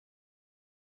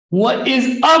What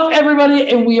is up, everybody?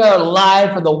 And we are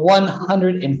live for the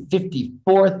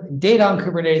 154th Data on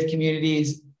Kubernetes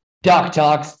Communities Doc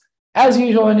Talks. As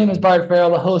usual, my name is Bart Farrell,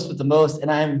 the host with the most, and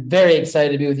I'm very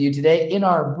excited to be with you today in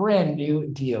our brand new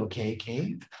DOK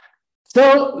cave.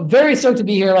 So very stoked to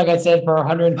be here, like I said, for our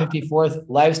 154th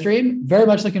live stream. Very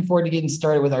much looking forward to getting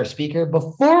started with our speaker.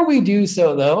 Before we do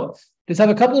so, though, just have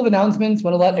a couple of announcements.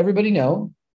 Want to let everybody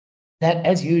know that,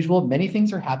 as usual, many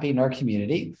things are happening in our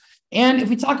community. And if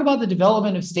we talk about the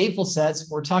development of stateful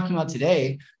sets we're talking about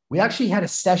today, we actually had a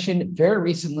session very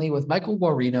recently with Michael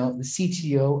Guarino, the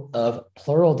CTO of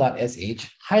Plural.sh.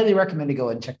 Highly recommend to go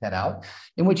and check that out,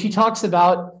 in which he talks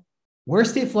about where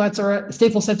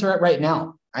stateful sets are at right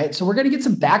now. Right, so we're going to get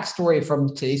some backstory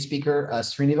from today's speaker,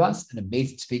 Srinivas, an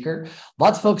amazing speaker.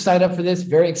 Lots of folks signed up for this.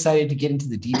 Very excited to get into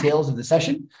the details of the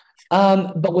session.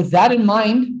 But with that in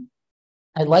mind,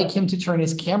 I'd like him to turn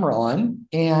his camera on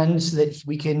and so that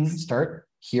we can start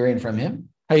hearing from him.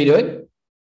 How are you doing?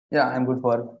 Yeah, I'm good,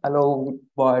 Bart. Hello,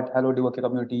 Bart. Hello, DOK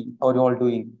community. How are you all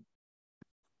doing?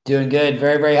 Doing good.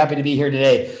 Very, very happy to be here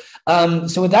today.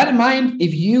 So with that in mind,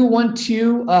 if you want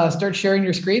to start sharing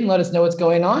your screen, let us know what's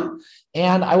going on.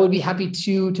 And I would be happy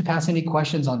to pass any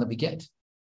questions on that we get.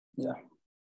 Yeah.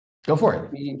 Go for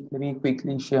it. Let me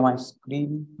quickly share my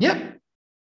screen. Yeah.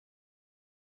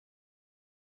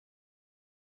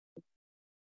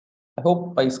 I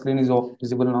hope my screen is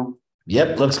visible now.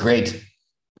 Yep, looks great.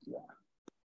 Yeah.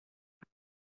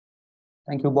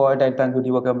 Thank you, Bart, and thank you,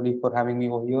 DOK community, for having me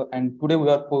over here. And today we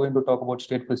are going to talk about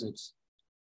stateful sets.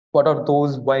 What are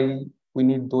those? Why we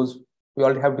need those? We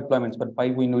already have deployments, but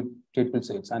why we need stateful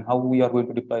sets and how we are going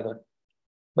to deploy that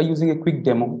by using a quick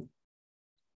demo.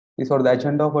 These are the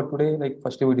agenda for today. Like,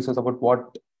 firstly, we discuss about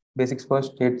what basics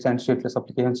first, states and stateless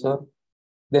applications are.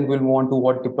 Then we'll move on to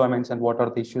what deployments and what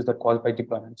are the issues that caused by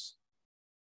deployments.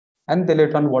 And then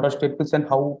later on, what are statefuls and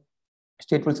how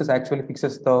statefuls actually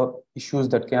fixes the issues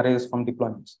that can arise from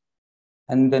deployments.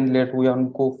 And then later we will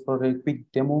go for a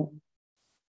quick demo.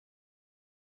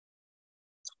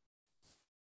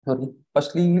 Sorry.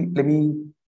 Firstly, let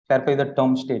me clarify the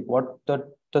term state. What the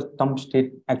term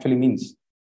state actually means.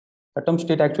 The term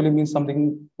state actually means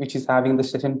something which is having the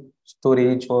session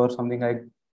storage or something like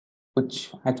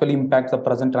which actually impacts the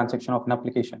present transaction of an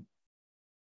application.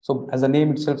 So as the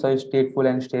name itself says, stateful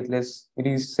and stateless, it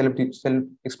is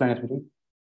self-explanatory.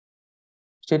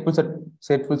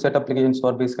 Stateful set applications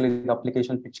are basically the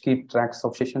applications which keep tracks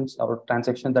of sessions or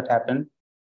transactions that happen.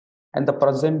 And the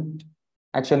present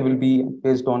action will be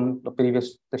based on the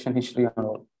previous session history and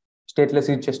all. Stateless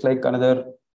is just like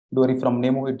another story from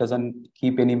Nemo. It doesn't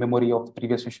keep any memory of the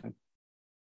previous session.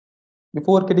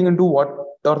 Before getting into what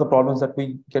are the problems that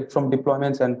we get from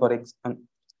deployments and for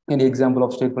any example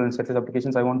of stateful and stateless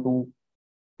applications, I want to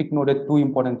take note of two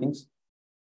important things.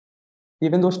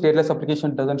 Even though stateless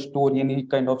application doesn't store any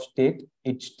kind of state,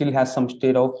 it still has some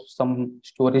state of some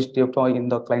storage data in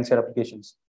the client-side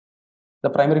applications. The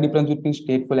primary difference between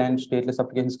stateful and stateless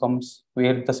applications comes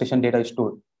where the session data is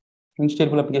stored. In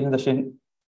stateful applications,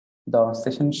 the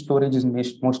session storage is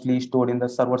mostly stored in the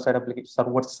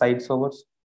server-side servers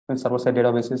and server-side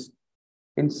databases.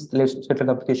 In stateless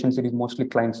applications, it is mostly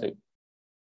client-side.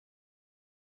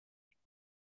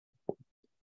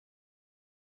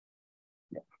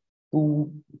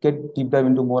 To get deep dive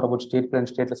into more about stateful and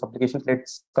stateless applications,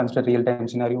 let's consider a real-time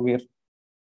scenario where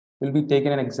we'll be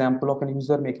taking an example of a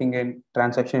user making a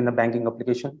transaction in a banking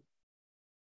application.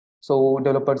 So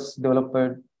developers developed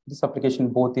this application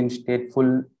both in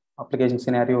stateful application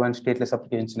scenario and stateless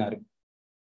application scenario.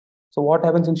 So what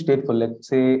happens in stateful? Let's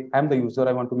say I'm the user,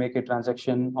 I want to make a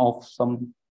transaction of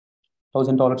some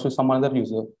 $1,000 to some other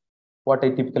user. What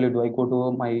I typically do, I go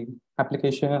to my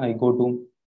application,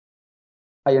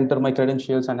 I enter my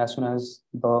credentials, and as soon as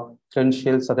the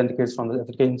credentials authenticates from the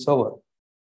application server,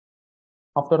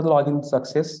 after the login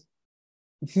success,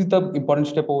 this is the important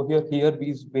step over here. Here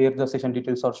is where the session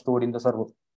details are stored in the server.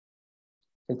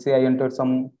 Let's say I entered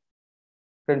some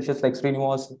credentials like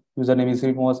Srinivas, username is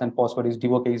Srinivas, and password is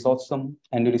DOK is awesome,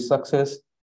 and it is success.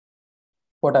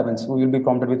 What happens? We will be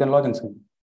prompted with a login screen.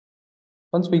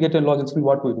 Once we get a login screen,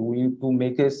 what we do? We need to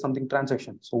make a something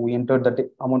transaction. So we enter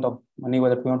the amount of money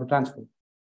that we want to transfer.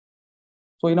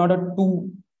 So in order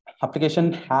to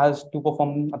application has to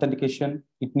perform authentication,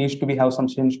 it needs to have some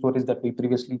session storage that we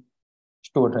previously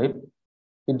stored, right?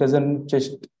 It doesn't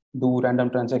just do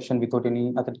random transaction without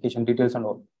any authentication details and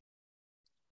all.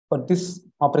 For this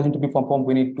operation to be performed,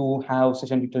 we need to have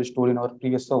session details stored in our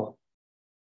previous server.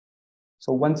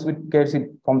 So once it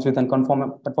forms with a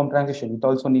confirm transaction, it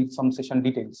also needs some session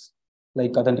details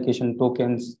like authentication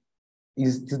tokens.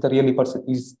 Is this the really person?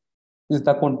 Is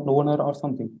the account owner or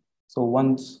something? So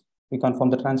once we confirm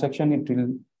the transaction, it will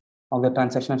now the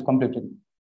transaction is completed.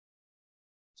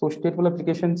 So stateful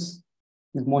applications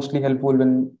is mostly helpful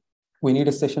when we need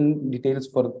a session details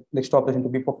for next operation to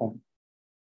be performed.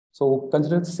 So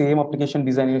consider the same application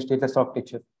design in a stateless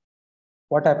architecture.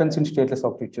 What happens in stateless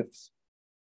architectures?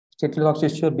 Stateless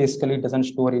architecture basically doesn't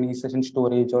store any session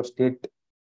storage or state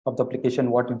of the application,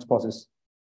 what it's processed.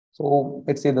 So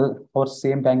let's say our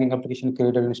same banking application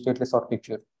created in a stateless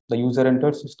architecture. The user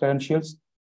enters his credentials.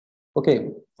 Okay,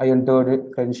 I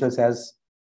entered credentials as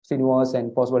Srinivas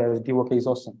and password as DOK is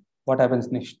awesome. What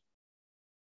happens next?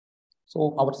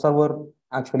 So our server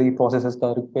actually processes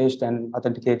the request and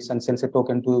authenticates and sends a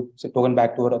token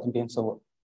back to our authentication server.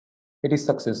 It is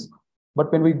success.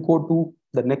 But when we go to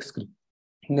the next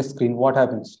screen, what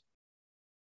happens?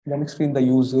 The next screen, the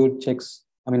user checks,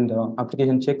 the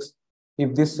application checks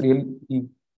if this is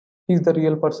the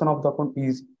real person of the account,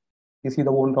 is he the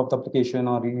owner of the application,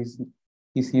 or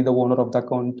is he the owner of the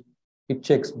account? It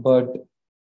checks, but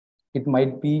it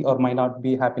might be or might not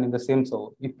be happening in the same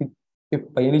server.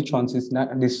 If by any chance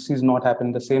this is not happening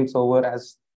in the same server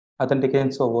as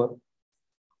authentication server,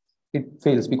 it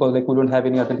fails because like we don't have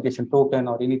any authentication token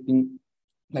or anything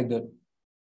like that.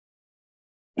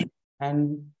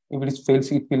 And if it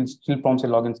fails, it will still prompts a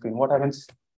login screen. What happens?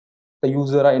 The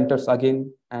user enters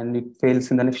again and it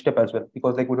fails in the next step as well,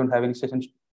 because like we don't have any session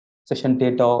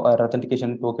data or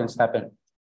authentication tokens happen.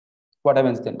 What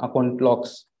happens then? Account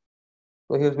locks.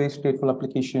 So here's very stateful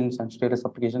applications and status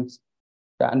applications.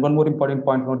 Yeah, and one more important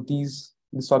point about this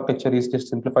architecture is just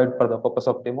simplified for the purpose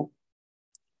of demo.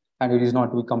 And it is not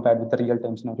to be compared with the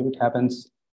real-time scenario. It happens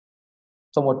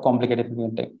somewhat complicated in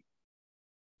real time.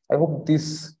 I hope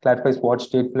this clarifies what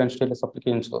stateful and stateless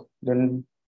applications are. Then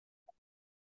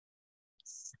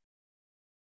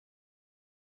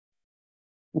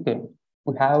okay,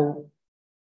 we have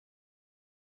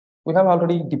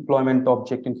already deployment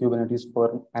object in Kubernetes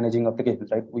for managing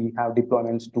applications, right? We have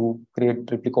deployments to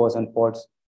create replicas and pods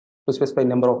to specify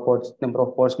number of pods. Number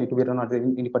of pods need to be run at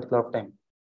any particular time.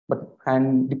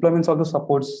 And deployments also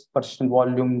supports persistent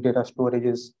volume, data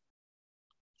storage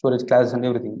classes and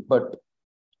everything. But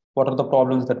what are the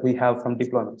problems that we have from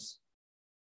deployments?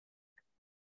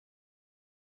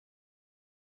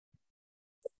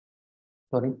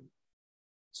 Sorry.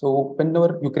 So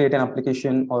whenever you create an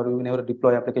application or whenever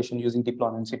deploy application using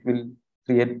deployments, it will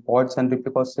create pods and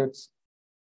replica sets.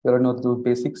 You know the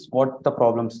basics. What the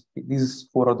problems? These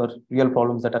four are the real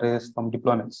problems that arise from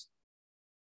deployments.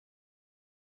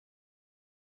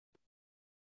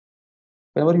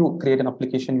 Whenever you create an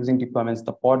application using deployments,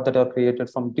 the pod that are created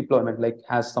from deployment like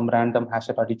has some random hash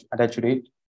attached to it,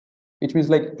 which means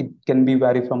like it can be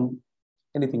vary from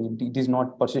anything. It is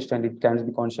not persistent. It can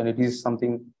be constant. It is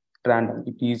something random.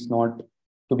 It is not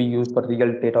to be used for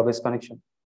real database connection.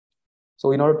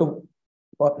 So in order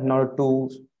for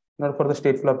the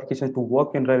stateful application to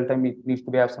work in real time, it needs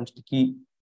to have some sticky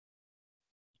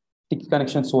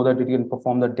connection so that it can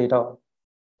perform the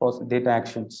data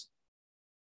actions.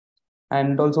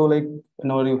 And also like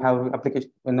whenever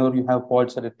you have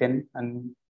pods at a 10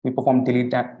 and we perform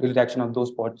delete action on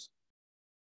those pods,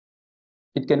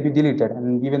 it can be deleted.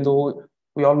 And even though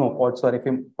we all know pods or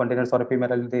containers are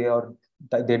ephemeral,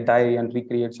 they die and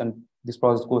recreates, and this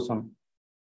process goes on.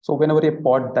 So whenever a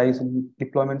pod dies in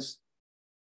deployments,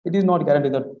 it is not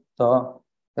guaranteed that the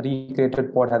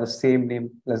recreated pod has the same name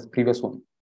as the previous one.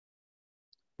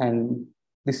 And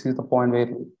this is the point where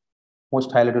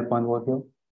most highlighted point over here.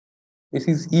 This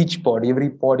is each pod. Every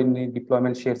pod in the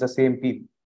deployment shares the same peep.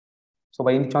 So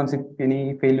by any chance, if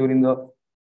any failure in the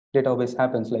database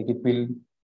happens, like it will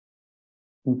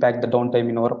impact the downtime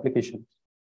in our application.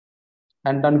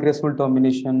 And ungraceful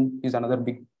termination is another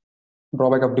big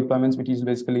drawback of deployments, which is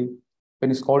basically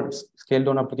when it's called scale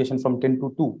down application from 10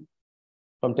 to 2,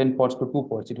 from 10 pods to 2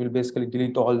 pods, it will basically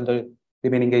delete all the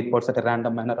remaining 8 pods at a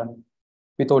random manner and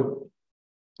without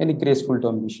any graceful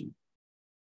termination.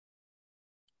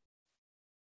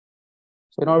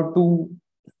 So in order to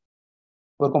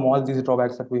overcome all these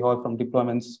drawbacks that we have from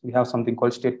deployments, we have something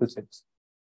called stateful sets,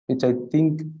 which I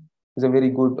think is a very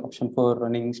good option for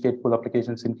running stateful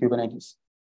applications in Kubernetes.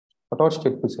 What are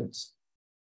stateful sets?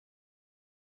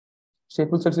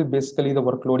 Stateful sets is basically the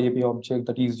workload API object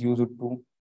that is used to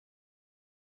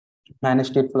manage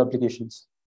stateful applications.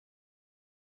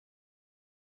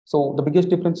 So the biggest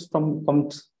difference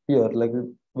comes here, like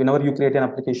whenever you create an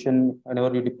application,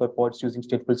 whenever you deploy pods using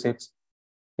stateful sets,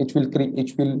 it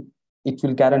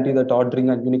will guarantee that ordering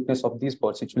and uniqueness of these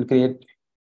pods. It will create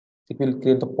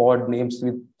the pod names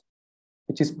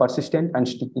which is persistent and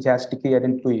it has sticky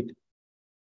identity to it.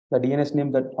 The DNS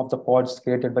name of the pods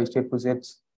created by stateful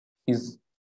sets is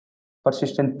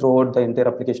persistent throughout the entire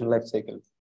application lifecycle.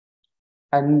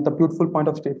 And the beautiful point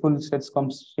of stateful sets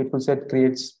comes, stateful set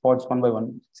creates pods one by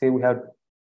one. Say we have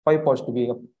five pods to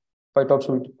be five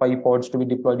pods to be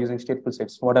deployed using stateful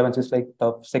sets. What happens is like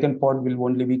the second pod will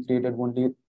only be created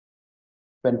only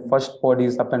when first pod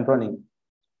is up and running.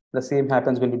 The same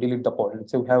happens when you delete the pod.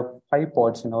 So we have five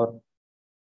pods in our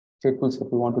stateful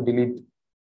set. We want to delete, we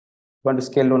want to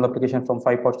scale down the application from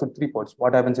five pods to three pods.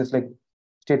 What happens is like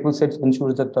stateful sets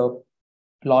ensures that the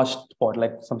last pod,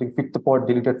 like something fifth pod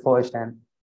deleted first and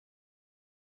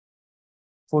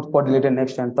fourth pod deleted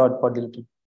next and third pod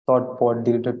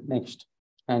deleted next.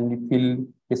 And it will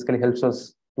basically helps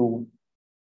us to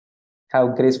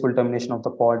have graceful termination of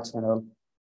the pods and all.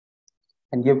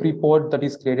 And every pod that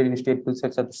is created in stateful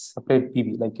sets has a separate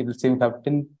PV. Like it will say we have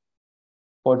 10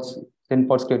 pods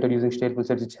created using stateful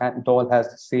sets, it all has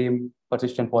the same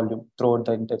persistent volume throughout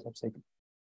the entire cycle.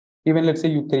 Even let's say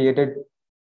you created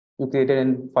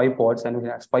in five pods and it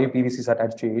has five PVCs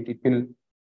attached to it, it will,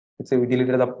 let's say we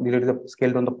deleted the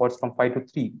scale down the pods from 5 to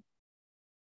 3.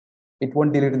 It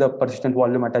won't delete the persistent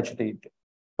volume attached to it.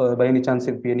 By any chance,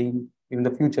 if in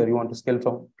the future you want to scale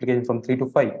from application from 3 to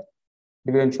 5,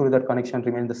 it will ensure that connection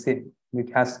remains the same. It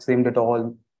has the same data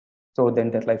all throughout the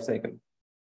entire life cycle.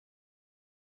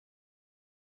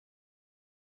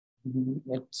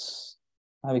 Let's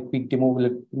have a quick demo.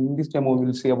 In this demo,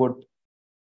 we'll see about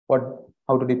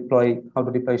how to deploy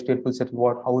stateful set,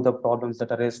 how the problems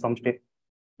that arise from state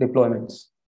deployments.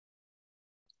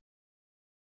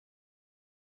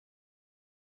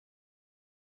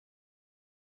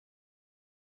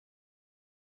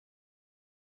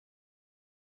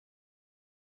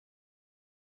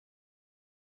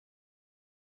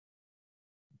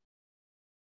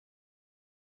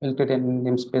 We'll create a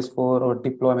namespace for our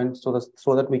deployment so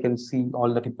that we can see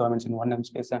all the deployments in one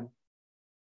namespace and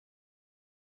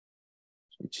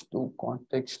switch to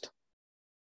context.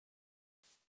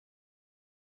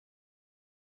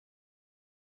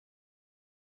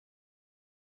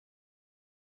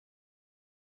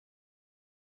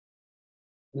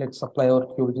 Let's apply our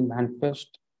QVG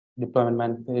manifest, deployment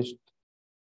manifest.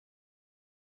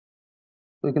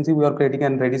 So you can see we are creating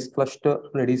an Redis cluster.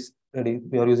 We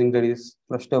are using Redis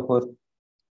cluster with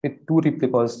two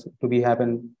replicas to be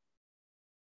happen.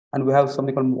 And we have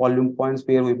something called volume points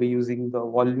where we'll be using the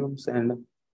volumes and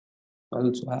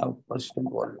also have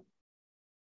persistent volume.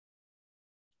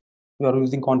 We are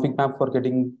using config map for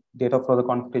getting data for the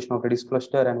configuration of Redis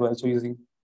cluster, and we're also using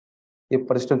a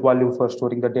persistent volume for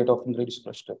storing the data from the Redis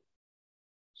cluster.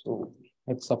 So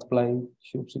let's apply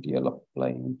kubectl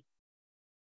apply.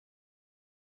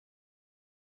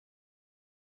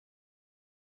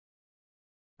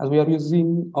 As we are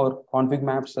using our config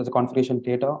maps as a configuration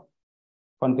data,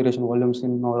 configuration volumes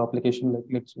in our application, like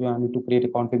we need to create a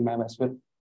config map as well.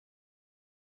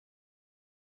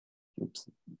 Oops.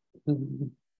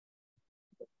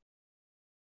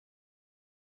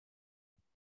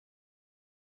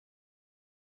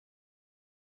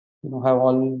 Have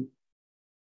all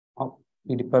of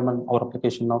the deployment our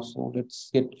application now. So let's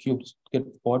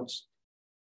get pods.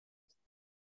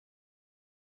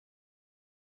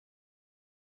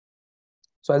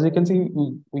 So as you can see,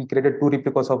 we created two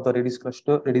replicas of the Redis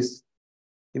cluster. Redis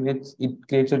image, it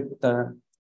created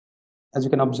as you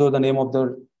can observe, the name of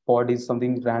the pod is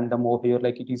something random over here,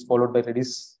 like it is followed by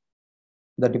Redis,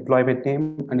 the deployment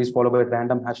name, and is followed by a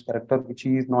random hash character, which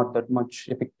is not that much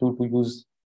effective to use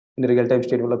in the real-time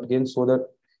stateful application. So that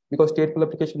because stateful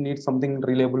application needs something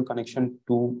reliable connection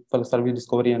for service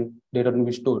discovery and data to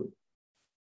be stored.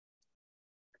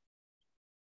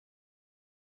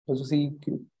 Also see.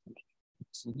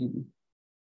 We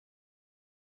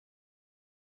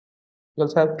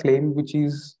also have claim, which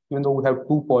is, even though we have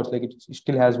two pods, like it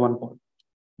still has one pod,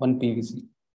 one PVC.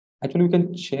 Actually, we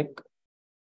can check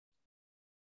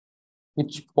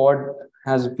which pod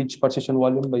has which persistent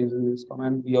volume by using this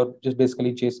command. We are just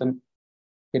basically getting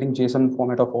JSON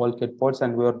format of all get pods,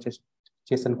 and we are just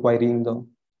JSON querying the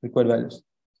required values.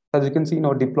 As you can see in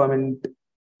our deployment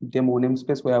demo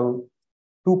namespace, we have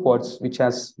two pods which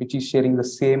is sharing the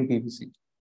same PVC.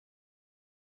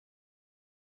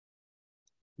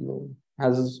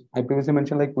 As I previously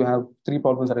mentioned, like we have three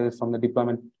problems arise from the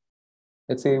deployment.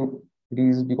 Let's say it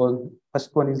is because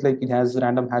first one is like it has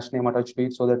random hash name attached to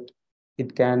it so that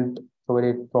it can't provide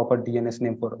a proper DNS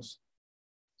name for us.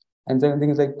 And second thing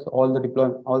is like all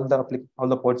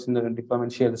the pods in the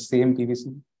deployment share the same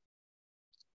PVC,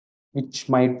 which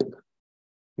might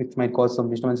cause some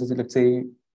disturbances. Let's say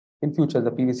in future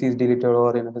the PVC is deleted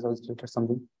or another service deleted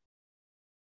something.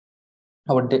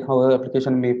 Our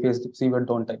application may face severe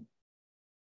downtime.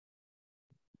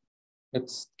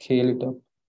 Let's scale it up.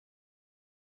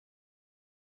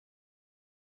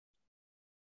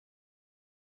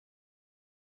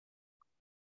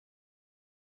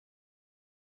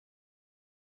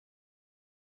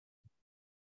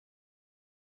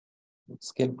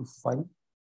 scale to 5.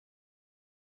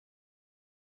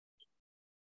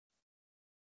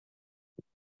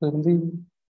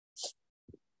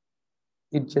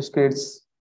 It just creates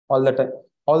all the time.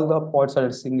 All the pods are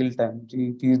at a single time.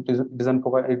 It doesn't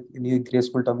provide any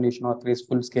graceful termination or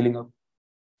graceful scaling up.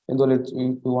 And though if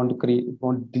we want to create, we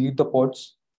want to delete the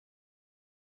pods,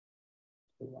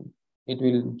 it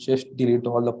will just delete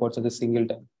all the pods at a single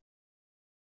time.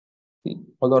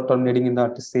 Although terminating in the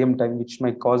at the same time, which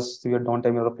might cause severe downtime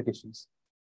in your applications.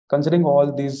 Considering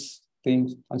all these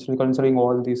things, considering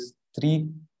all these three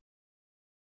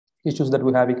issues that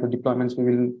we have with deployments, we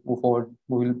will move forward.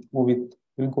 We'll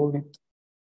go with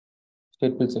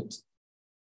stateful sets.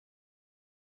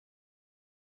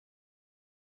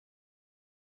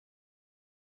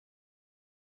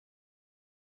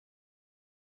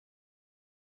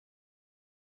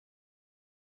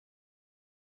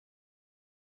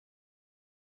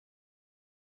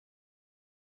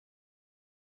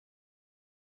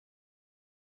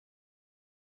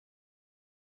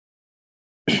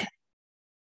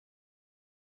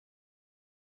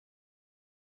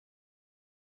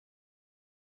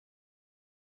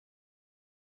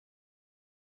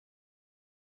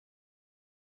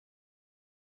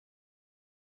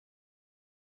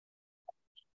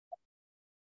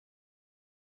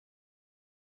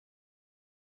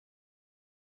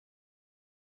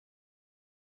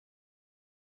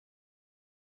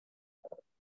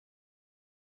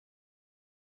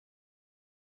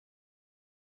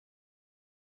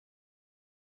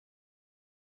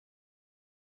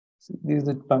 This is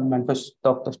the manifest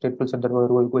of the stateful set that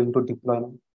we're going to deploy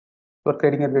now. We're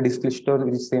creating a Redis cluster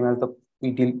which is same as the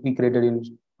we created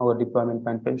in our deployment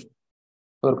manifest.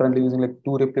 We're currently using like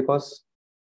 2 replicas.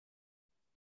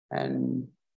 And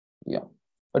yeah,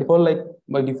 by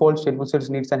default, stateful sets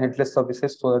needs an headless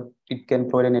services so that it can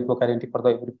provide a network identity for the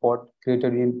every pod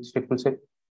created in stateful set.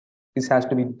 This has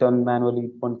to be done manually.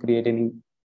 It won't create any.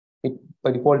 It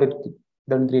by default it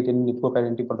doesn't create any network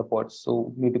identity for the pods.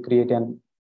 So we need to create an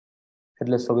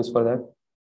headless service for that.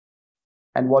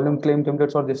 And volume claim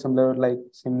templates are just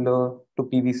similar to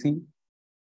PVC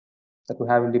that we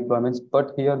have in deployments.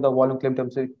 But here the volume claim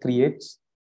template creates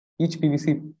each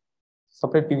PVC,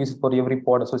 separate PVC for every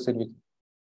pod associated with it.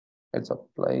 Let's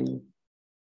apply.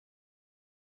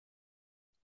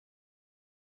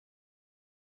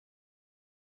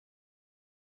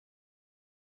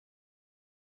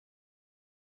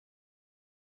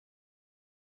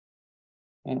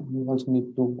 And we also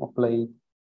need to apply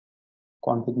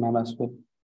config map as well.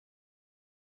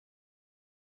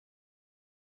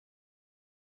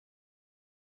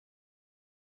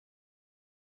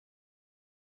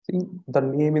 See, the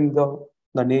names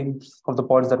of the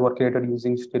pods that were created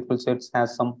using stateful sets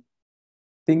has some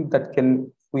thing that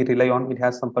can we rely on. It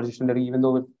has some positionary, even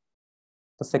though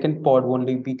the second pod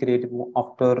only be created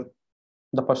after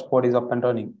the first pod is up and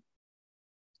running.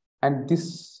 And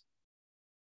this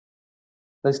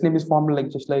name is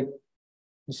formed just like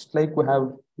we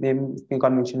have name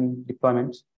convention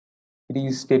deployments. It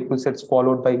is stateful sets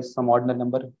followed by some ordinal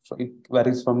number. So it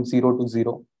varies from 0 to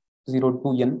 0, 0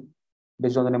 to n,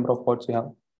 based on the number of pods you have.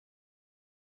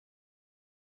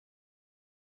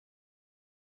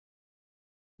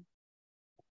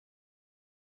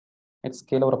 Let's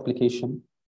scale our application.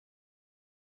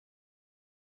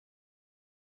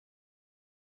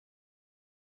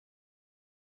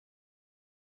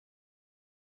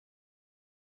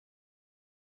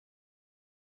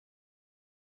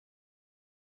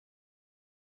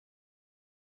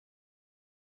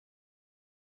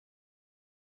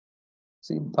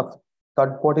 See, the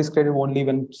third pod is created only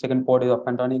when second pod is up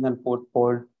and running, and fourth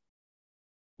pod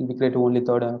will be created only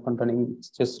third up and running. It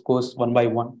just goes one by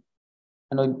one.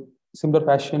 And in similar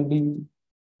fashion, we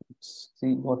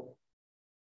see what.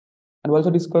 And we also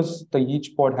discuss the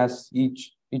each pod has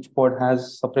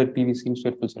separate PVC in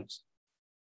stateful sets.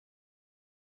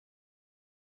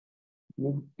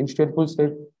 In stateful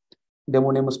set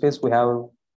demo namespace, we have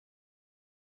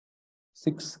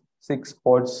six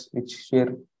pods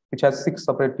which has 6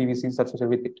 separate PVCs associated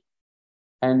with it.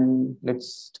 And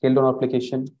let's scale down our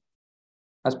application.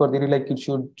 As per theory, it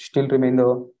should still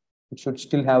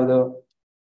have the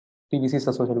PVCs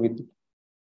associated with it.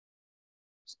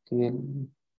 Scale.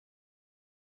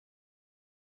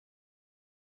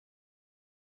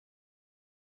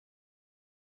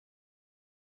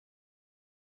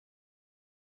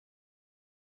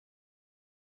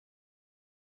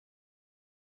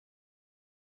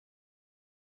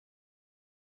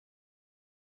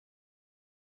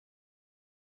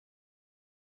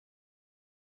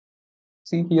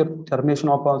 See here, termination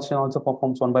operation also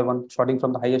performs one by one, starting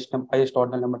from the highest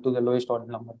ordinal number to the lowest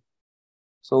ordinal number.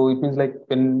 So it means like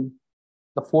when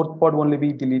the fourth pod only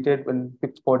be deleted when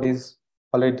fifth pod is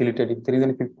already deleted. If there is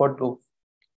any fifth pod,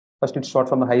 first it starts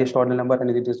from the highest ordinal number and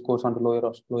it just goes on to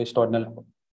lowest ordinal number.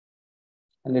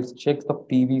 And let's check the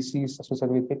PVCs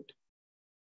associated with it.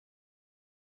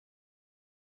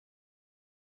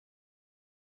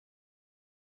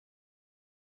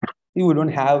 We don't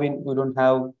have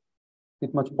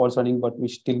that much pods running, but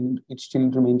it still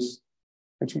remains.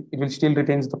 It will still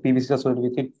retains the PVCs associated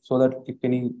with it, so that if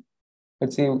any,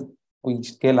 let's say we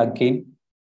scale again.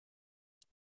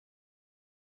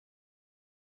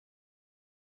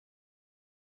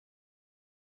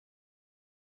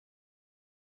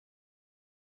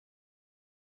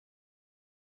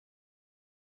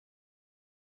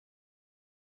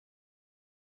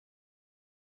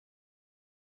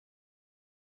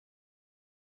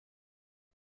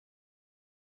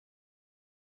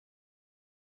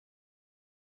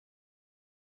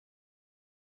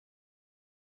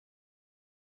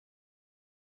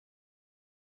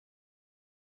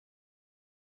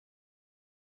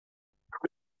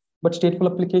 But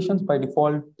stateful applications by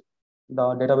default, the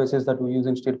databases that we use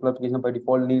in stateful application by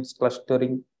default needs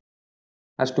clustering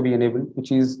has to be enabled,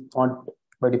 which is not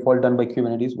by default done by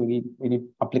Kubernetes. We need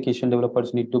application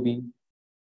developers need to be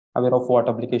aware of what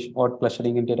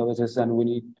clustering in databases, and we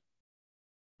need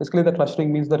basically the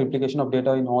clustering means the replication of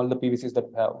data in all the PVCs that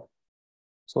we have.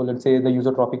 So let's say the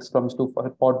user topics comes to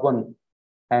pod 1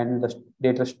 and the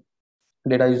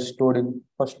data is stored in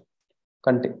first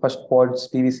pod's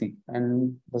PVC,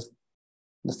 and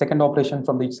the second operation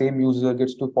from the same user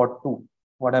gets to pod 2.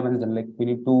 What happens then? Like we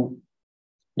need to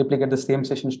duplicate the same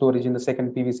session storage in the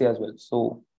second PVC as well.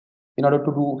 So in order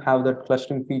to have that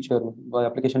clustering feature, the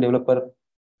application developer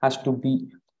has to be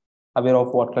aware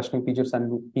of what clustering features,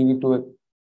 and we need to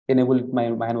enable it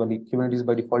manually. Kubernetes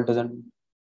by default doesn't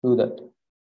do that.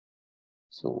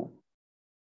 So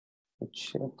let's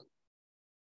check.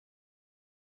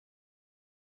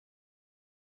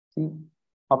 See,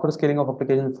 after scaling of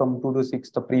application from 2 to 6,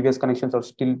 the previous connections are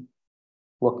still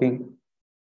working.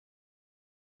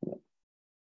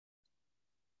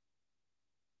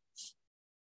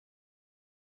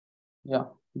 Yeah.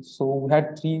 So we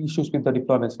had 3 issues with the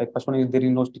deployments. Like first one is there is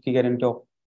no sticky guarantee of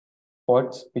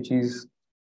pods, which is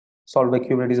solved by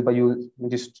Kubernetes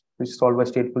which is solved by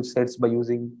stateful sets by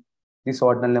using this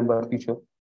ordinal number feature,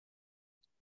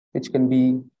 which can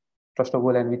be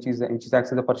trustable and which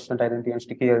acts as a persistent identity and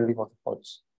sticky identity for the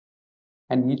pods.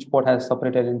 And each pod has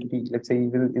separate identity. Let's say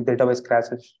if the database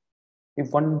crashes,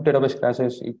 if one database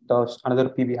crashes, another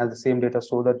PV has the same data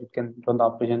so that it can run the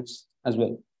operations as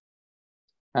well.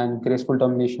 And graceful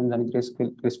terminations and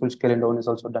graceful scaling down is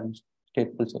also done in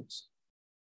stateful sets.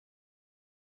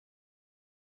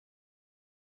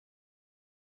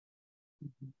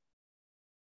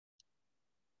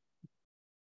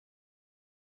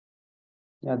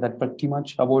 Yeah, that's pretty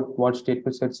much about what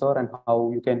stateful sets are and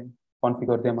how you can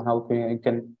configure them and how you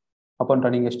can upon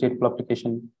running a stateful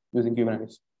application using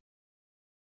Kubernetes.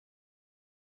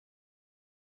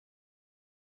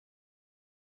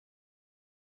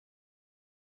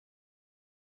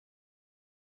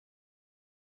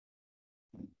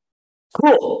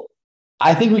 Cool.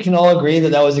 I think we can all agree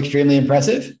that that was extremely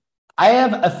impressive. I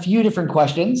have a few different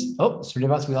questions. Oh,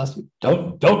 Srinivas, we lost you.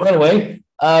 Don't run away.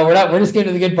 We're just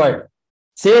getting to the good part.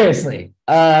 Seriously.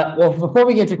 Well, before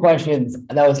we get to questions,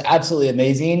 that was absolutely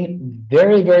amazing.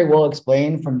 Very, very well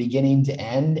explained from beginning to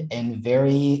end and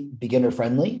very beginner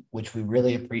friendly, which we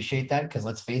really appreciate that because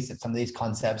let's face it, some of these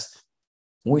concepts,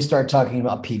 when we start talking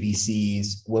about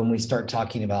PVCs, when we start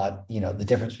talking about, the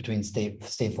difference between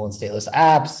stateful and stateless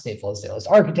apps, stateful and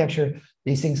stateless architecture,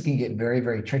 these things can get very,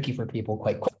 very tricky for people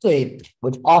quite quickly,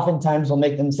 which oftentimes will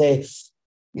make them say,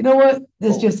 you know what,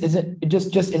 this just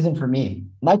isn't for me.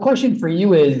 My question for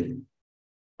you is,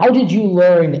 how did you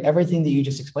learn everything that you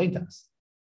just explained to us?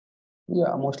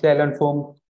 Yeah, mostly I learned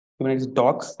from Kubernetes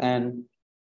docs, and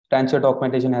Rancher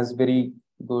documentation has very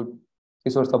good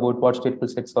resource about what stateful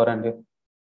sets are and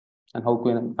how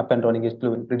to up and running a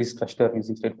Redis cluster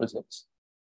using stateful sets.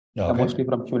 Okay. Mostly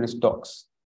from Kubernetes docs.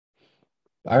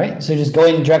 All right, so just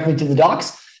going directly to the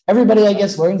docs. Everybody, I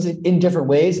guess, learns it in different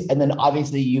ways. And then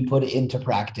obviously you put it into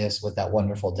practice with that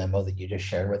wonderful demo that you just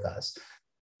shared with us.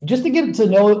 Just to get to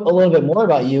know a little bit more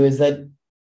about you is that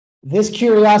this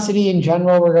curiosity in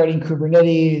general regarding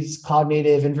Kubernetes, cloud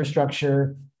native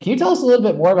infrastructure, can you tell us a little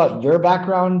bit more about your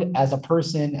background as a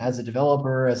person, as a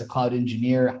developer, as a cloud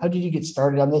engineer? How did you get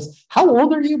started on this? How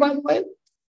old are you, by the way?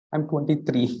 I'm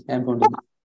 23. I'm 23.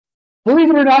 Believe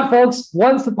it or not, folks,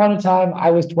 once upon a time,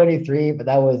 I was 23, but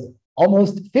that was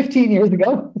almost 15 years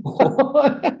ago.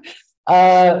 But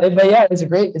yeah, it's a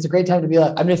great time to be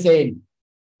like, I'm just saying,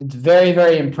 It's very,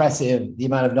 very impressive, the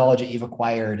amount of knowledge that you've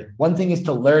acquired. One thing is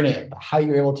to learn it, but how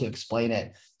you're able to explain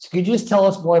it. So could you just tell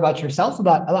us more about yourself,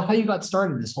 about how you got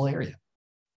started in this whole area?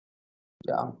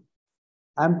 Yeah,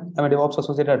 I'm a DevOps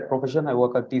associate at profession. I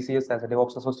work at TCS as a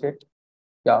DevOps associate.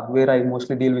 Yeah, where I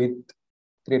mostly deal with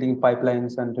creating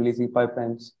pipelines and releasing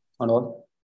pipelines and all.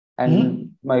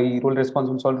 And my role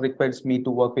responsibility also requires me to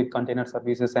work with container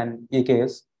services and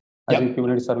AKS, as in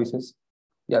Kubernetes services.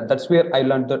 Yeah, that's where I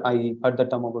learned that I heard the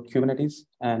term about Kubernetes,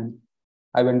 and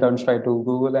I went down straight to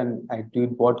Google and I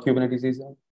did what Kubernetes is.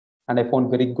 And I found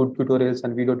very good tutorials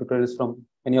and video tutorials from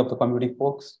many of the community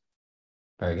folks.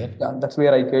 Very good. Yeah, that's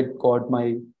where I got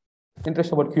my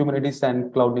interest about Kubernetes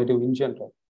and cloud native in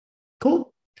general.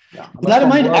 Cool. Yeah. With that in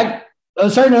mind, but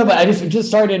I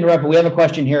just sorry to interrupt, but we have a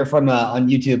question here from on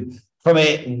YouTube from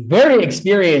a very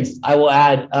experienced, I will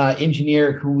add,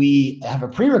 engineer who we have a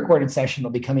pre-recorded session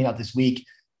that'll be coming out this week.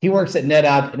 He works at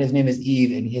NetApp and his name is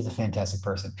Eve, and he is a fantastic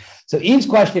person. So Eve's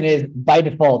question is, by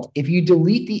default, if you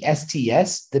delete the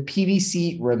STS, the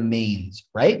PVC remains,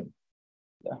 right?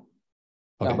 Yeah.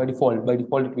 Okay. Yeah, by default it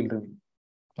will remain.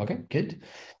 Okay, good.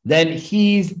 Then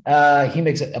he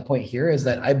makes a point here is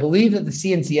that I believe that the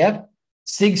CNCF,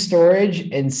 SIG storage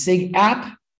and SIG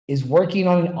app is working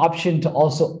on an option to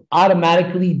also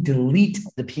automatically delete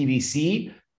the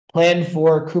PVC planned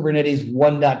for Kubernetes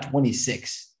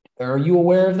 1.26. Are you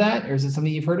aware of that, or is it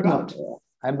something you've heard about? No,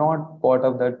 I'm not part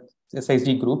of that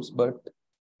SIG groups, but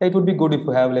it would be good if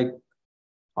you have like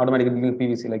automatically deleting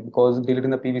PVC, like because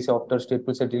deleting the PVC after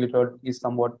stateful set deleted is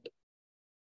somewhat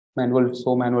manual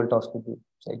task to do.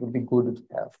 So it would be good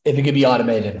if it could be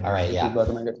automated. All right, yeah.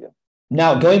 Automated, yeah.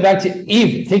 Now, going back to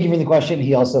Eve, thank you for the question.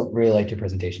 He also really liked your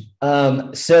presentation.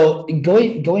 So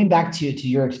going back to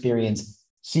your experience,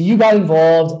 so you got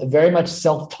involved, very much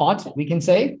self-taught, we can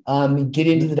say, get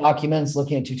into the documents,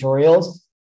 looking at tutorials.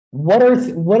 What are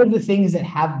the things that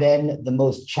have been the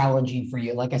most challenging for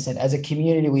you? Like I said, as a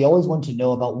community, we always want to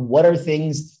know about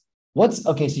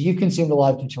so you've consumed a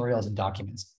lot of tutorials and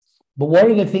documents, but what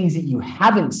are the things that you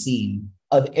haven't seen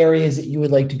of areas that you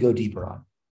would like to go deeper on?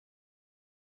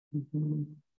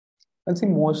 I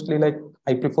think mostly like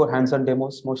I prefer hands-on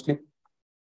demos mostly.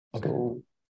 Okay. So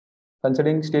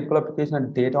considering stateful application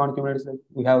and data on Kubernetes, like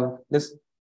we have this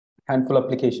handful of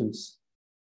applications.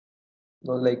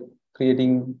 So like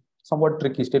creating somewhat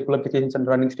tricky stateful applications and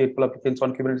running stateful applications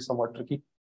on Kubernetes is somewhat tricky.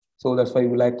 So that's why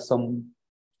we like some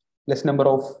less number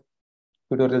of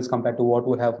tutorials compared to what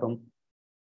we have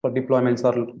for deployments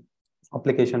or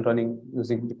application running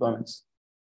using deployments.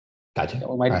 Gotcha.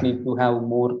 We might need to have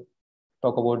more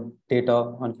talk about data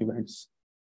on Kubernetes.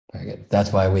 Very good.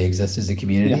 That's why we exist as a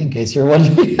community, in case you're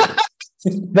wondering.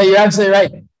 But you're absolutely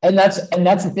right. And that's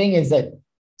the thing is that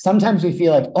sometimes we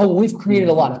feel like, oh, we've created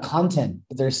a lot of content,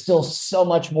 but there's still so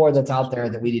much more that's out there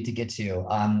that we need to get to.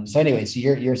 So anyway, so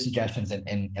your suggestions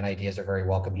and ideas are very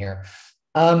welcome here.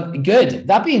 Good.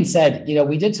 That being said,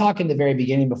 we did talk in the very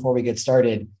beginning before we get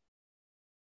started.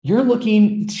 You're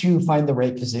looking to find the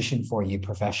right position for you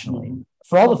professionally.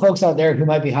 For all the folks out there who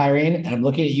might be hiring, and I'm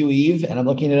looking at you, Eve, and I'm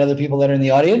looking at other people that are in the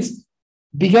audience,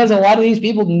 because a lot of these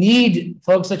people need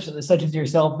folks such as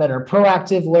yourself that are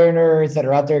proactive learners, that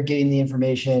are out there getting the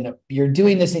information. You're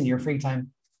doing this in your free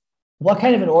time. What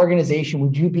kind of an organization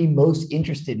would you be most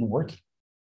interested in working?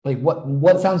 Like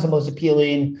what sounds the most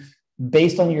appealing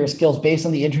based on your skills, based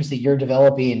on the interest that you're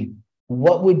developing?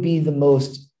 What would be the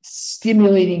most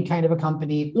stimulating kind of a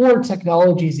company or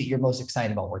technologies that you're most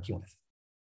excited about working with?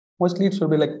 Mostly it should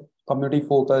be like community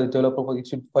focused, developer focused. It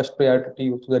should first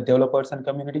priority to the developers and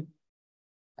community.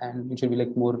 And it should be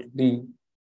like more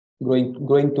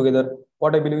growing together.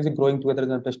 What I believe is growing together is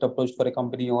the best approach for a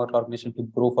company or organization to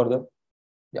grow further.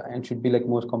 Yeah, and should be like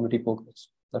more community focused.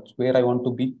 That's where I want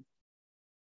to be.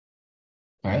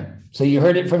 All right. So you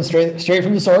heard it from straight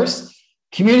from the source.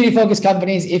 Community focused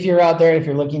companies, if you're out there, if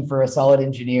you're looking for a solid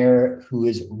engineer who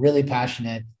is really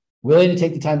passionate, willing to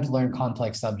take the time to learn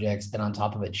complex subjects, and on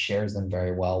top of it, shares them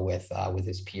very well with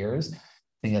his peers. I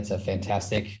think that's a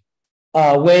fantastic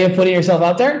way of putting yourself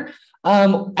out there.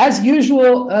 As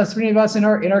usual, Srinivas, in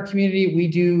our community, we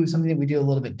do something that we do a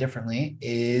little bit differently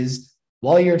is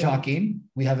while you're talking,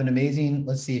 we have an amazing,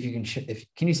 let's see if you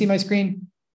can you see my screen?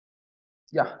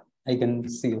 Yeah. I can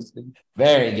see your screen.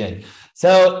 Very good.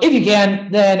 So if you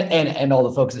can, then, and all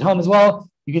the folks at home as well,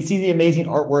 you can see the amazing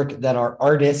artwork that our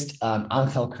artist,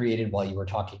 Angel, created while you were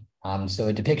talking. So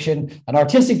an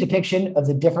artistic depiction of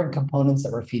the different components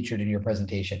that were featured in your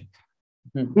presentation.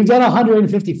 We've done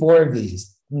 154 of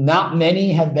these. Not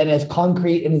many have been as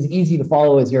concrete and as easy to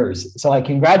follow as yours. So I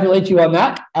congratulate you on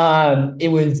that. It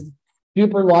was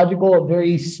super logical,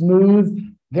 very smooth,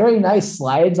 Very nice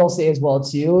slides, I'll say as well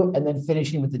too, and then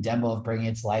finishing with the demo of bringing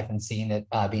it to life and seeing it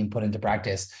being put into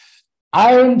practice.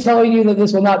 I'm telling you that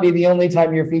this will not be the only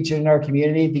time you're featured in our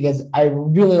community, because I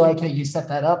really like how you set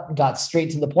that up and got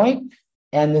straight to the point.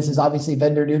 And this is obviously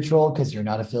vendor neutral because you're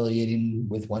not affiliating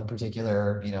with one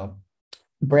particular,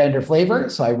 brand or flavor.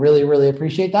 So I really, really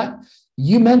appreciate that.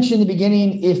 You mentioned in the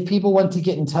beginning, if people want to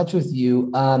get in touch with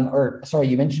you,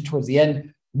 you mentioned towards the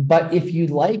end, but if you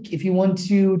want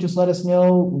to just let us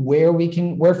know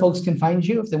where folks can find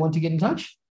you if they want to get in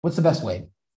touch, what's the best way?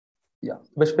 Yeah,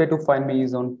 best way to find me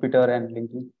is on Twitter and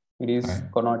LinkedIn. It is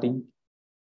Konati.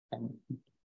 And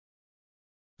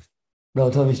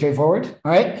relatively straightforward.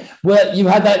 All right. Well, you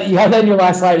had that in your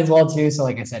last slide as well too. So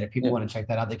like I said, if people want to check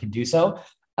that out, they can do so.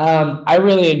 I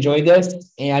really enjoyed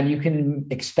this, and you can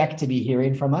expect to be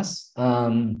hearing from us.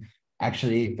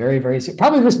 Actually very, very soon,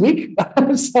 probably this week.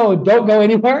 So don't go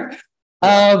anywhere.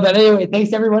 But anyway,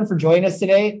 thanks to everyone for joining us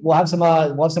today. We'll have some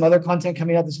other content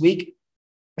coming out this week.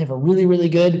 We have a really, really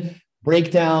good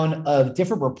breakdown of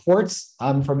different reports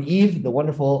from Eve, the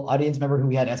wonderful audience member who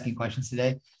we had asking questions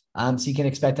today. So you can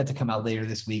expect that to come out later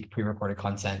this week, pre-recorded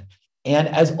content. And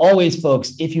as always,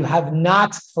 folks, if you have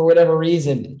not, for whatever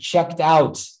reason, checked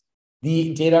out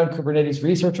the Data on Kubernetes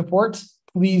research report,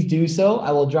 please do so.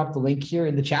 I will drop the link here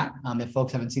in the chat. If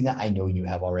folks haven't seen that, I know you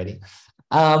have already.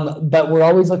 But we're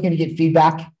always looking to get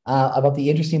feedback about the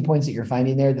interesting points that you're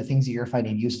finding there, the things that you're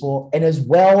finding useful, and as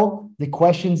well, the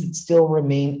questions that still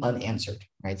remain unanswered,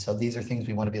 right? So these are things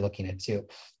we want to be looking at too.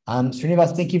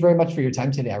 Srinivas, thank you very much for your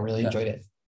time today. I really enjoyed it.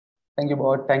 Thank you,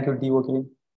 Bob. Thank you, DOK.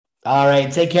 All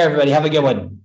right. Take care, everybody. Have a good one.